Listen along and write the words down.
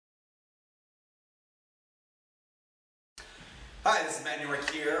Hi, this is Matt Newark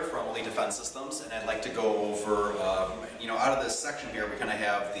here from Elite Defense Systems, and I'd like to go over, out of this section here, we kind of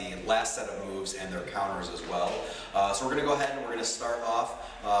have the last set of moves and their counters as well. So we're going to go ahead and we're going to start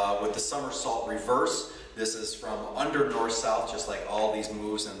off with the somersault reverse. This is from under north-south, just like all these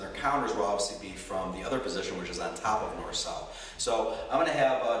moves, and their counters will obviously be from the other position, which is on top of north-south. So I'm going to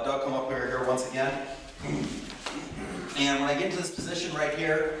have Doug come up here once again. And when I get into this position right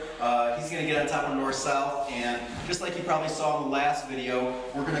here, he's going to get on top of north-south, and just like you probably saw in the last video,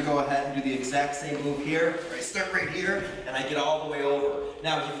 we're going to go ahead and do the exact same move here. I start right here, and I get all the way over.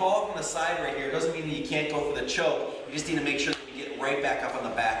 Now, if you fall up on the side right here, it doesn't mean that you can't go for the choke. You just need to make sure that you get right back up on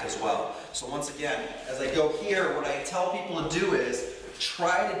the back as well. So once again, as I go here, what I tell people to do is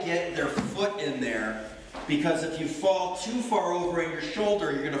try to get their foot in there, because if you fall too far over in your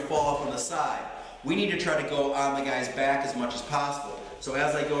shoulder, you're going to fall up on the side. We need to try to go on the guy's back as much as possible. So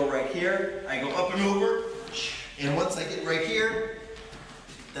as I go right here, I go up and over, and once I get right here,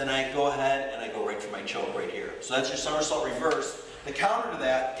 then I go ahead and I go right for my choke right here. So that's your somersault reverse. The counter to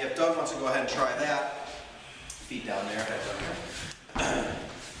that, if Doug wants to go ahead and try that, feet down there, head down here.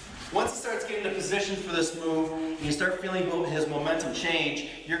 Once he starts getting into position for this move, and you start feeling his momentum change,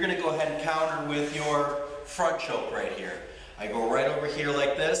 you're going to go ahead and counter with your front choke right here. I go right over here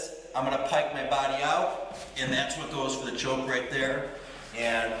like this. I'm going to pike my body out, and that's what goes for the choke right there.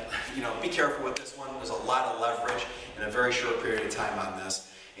 And, be careful with this one. There's a lot of leverage in a very short period of time on this,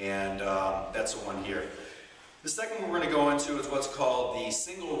 and that's the one here. The second one we're going to go into is what's called the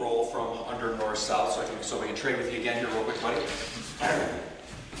single roll from under north-south. So we can trade with you again here real quick, buddy.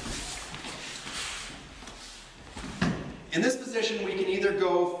 In this position, we can either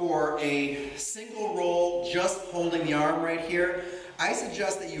go for a single roll, just holding the arm right here. I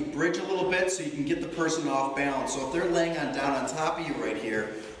suggest that you bridge a little bit so you can get the person off balance. So if they're laying down on top of you right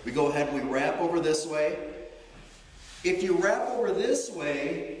here, we go ahead and we wrap over this way. If you wrap over this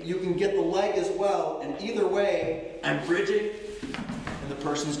way, you can get the leg as well, and either way, I'm bridging, and the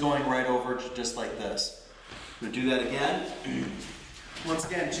person's going right over just like this. I'm going to do that again. Once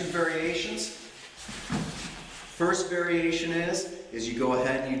again, two variations. First variation is you go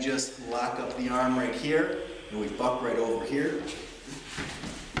ahead and you just lock up the arm right here, and we buck right over here.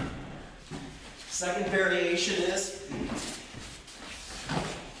 Second variation is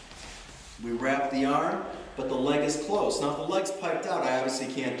we wrap the arm, but the leg is closed. Now if the leg's piped out, I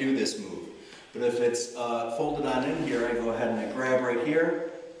obviously can't do this move. But if it's folded on in here, I go ahead and I grab right here,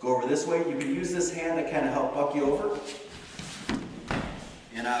 go over this way. You can use this hand to kind of help buck you over.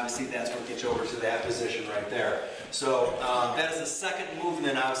 And obviously that's what gets you over to that position right there. So that is the second move, and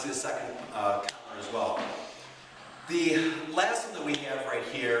then obviously the second counter as well. The last one that we have right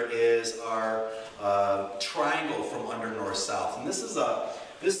here is our triangle from under north-south. And this is a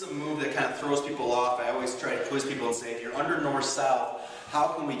move that kind of throws people off. I always try to quiz people and say, if you're under north-south, how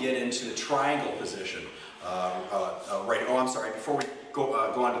can we get into the triangle position? Before we go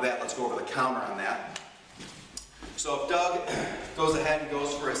on to that, let's go over the counter on that. So if Doug goes ahead and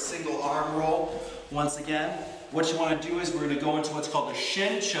goes for a single arm roll, once again, what you want to do is we're going to go into what's called the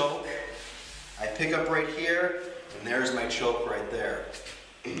shin choke. I pick up right here, and there's my choke right there.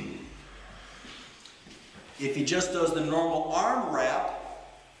 If he just does the normal arm wrap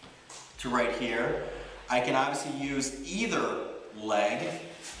to right here, I can obviously use either leg.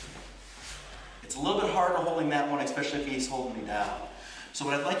 It's a little bit harder holding that one, especially if he's holding me down. So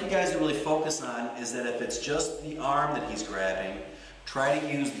what I'd like you guys to really focus on is that if it's just the arm that he's grabbing, try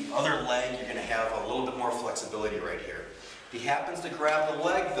to use the other leg. You're going to have a little bit more flexibility right here. If he happens to grab the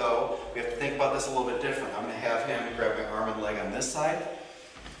leg, though, we have to think about this a little bit different. I'm going to have him grab my arm and leg on this side.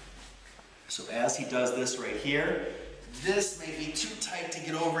 So as he does this right here, this may be too tight to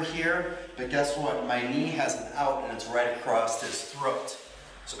get over here, but guess what? My knee has an out and it's right across his throat.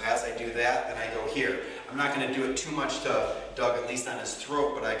 So as I do that, then I go here. I'm not going to do it too much to Doug, at least on his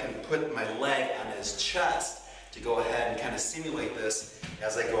throat, but I can put my leg on his chest to go ahead and kind of simulate this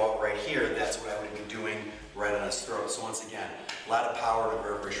as I go out right here. That's what I would be doing right on his throat. So once again, a lot of power in a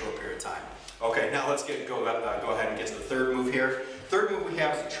very, very short period of time. Okay, now let's go ahead and get to the third move here. Third move we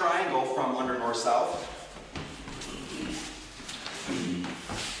have is a triangle from under north-south.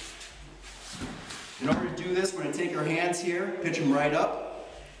 In order to do this, we're going to take our hands here, pitch them right up.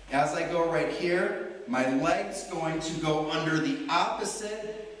 As I go right here, my leg's going to go under the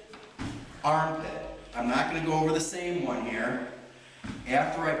opposite armpit. I'm not going to go over the same one here.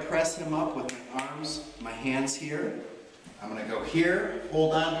 After I press him up with my arms, my hands here, I'm going to go here,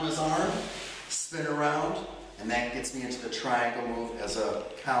 hold on to his arm, spin around, and that gets me into the triangle move as a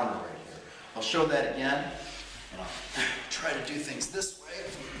counter right here. I'll show that again, and I'll try to do things this way.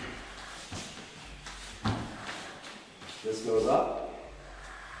 This goes up.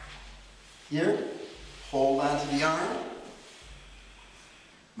 Here, hold onto the arm.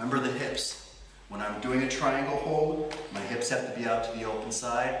 Remember the hips. When I'm doing a triangle hold, my hips have to be out to the open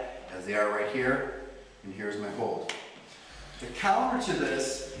side, as they are right here, and here's my hold. The counter to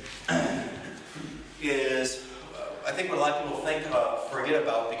this is, I think what a lot of people forget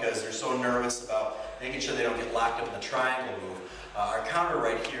about because they're so nervous about making sure they don't get locked up in the triangle move. Our counter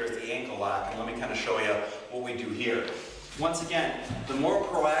right here is the ankle lock, and let me kind of show you what we do here. Once again, the more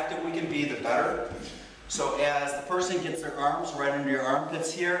proactive we can be, the better. So as the person gets their arms right under your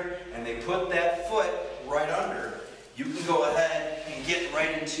armpits here, and they put that foot right under, you can go ahead and get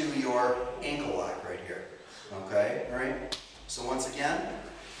right into your ankle lock right here. Okay, all right? So once again,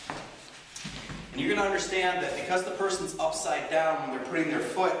 and you're going to understand that because the person's upside down when they're putting their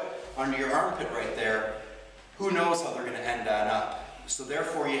foot under your armpit right there, who knows how they're going to end on up. So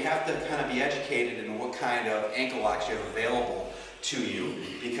therefore you have to kind of be educated in what kind of ankle locks you have available to you,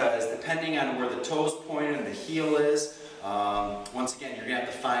 because depending on where the toes pointed and the heel is, once again you're going to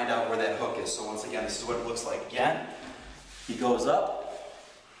have to find out where that hook is. So once again, this is what it looks like. Again, he goes up,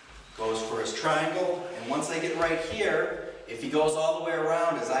 goes for his triangle, and once I get right here, if he goes all the way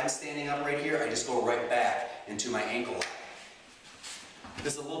around as I'm standing up right here, I just go right back into my ankle lock.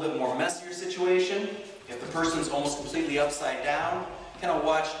 This is a little bit more messier situation. If the person's almost completely upside down, kind of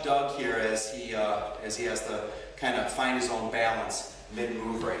watch Doug here as he has to kind of find his own balance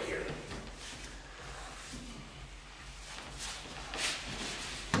mid-move right here.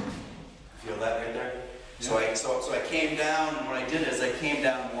 Feel that right there? Yeah. So I came down, and what I did is I came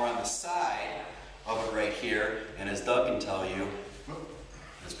down more on the side of it right here, and as Doug can tell you,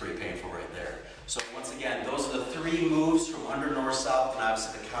 it's pretty painful right there. So once again, those are the 3 moves from under, north, south, and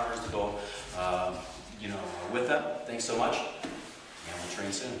obviously the counters to go with them. Thanks so much, and we'll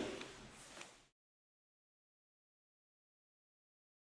train soon.